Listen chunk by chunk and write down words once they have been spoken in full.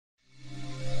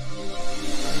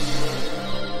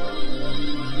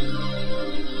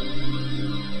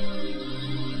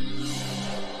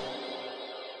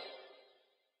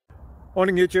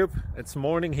Morning YouTube, it's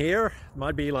morning here. It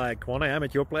might be like 1 a.m.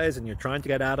 at your place and you're trying to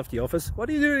get out of the office. What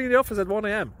are you doing in the office at 1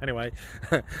 a.m? Anyway,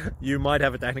 you might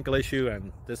have a technical issue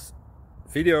and this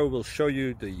video will show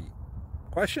you the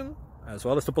question as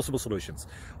well as the possible solutions.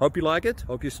 Hope you like it,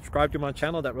 hope you subscribe to my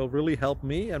channel. That will really help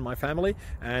me and my family,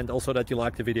 and also that you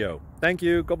like the video. Thank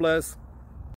you, God bless.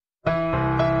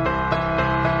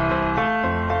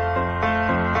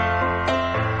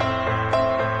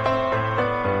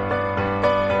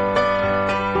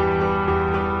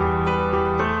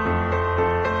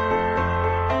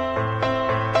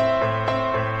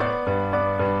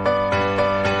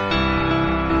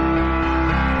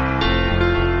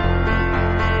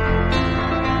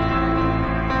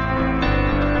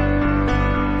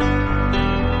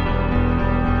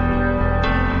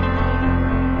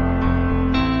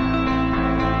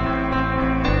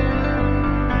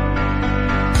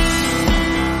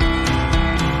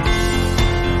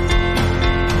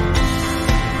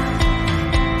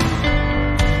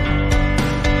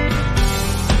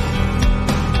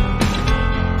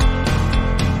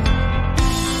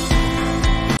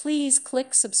 Please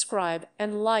click subscribe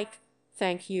and like.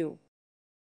 Thank you.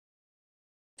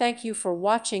 Thank you for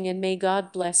watching, and may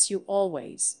God bless you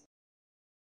always.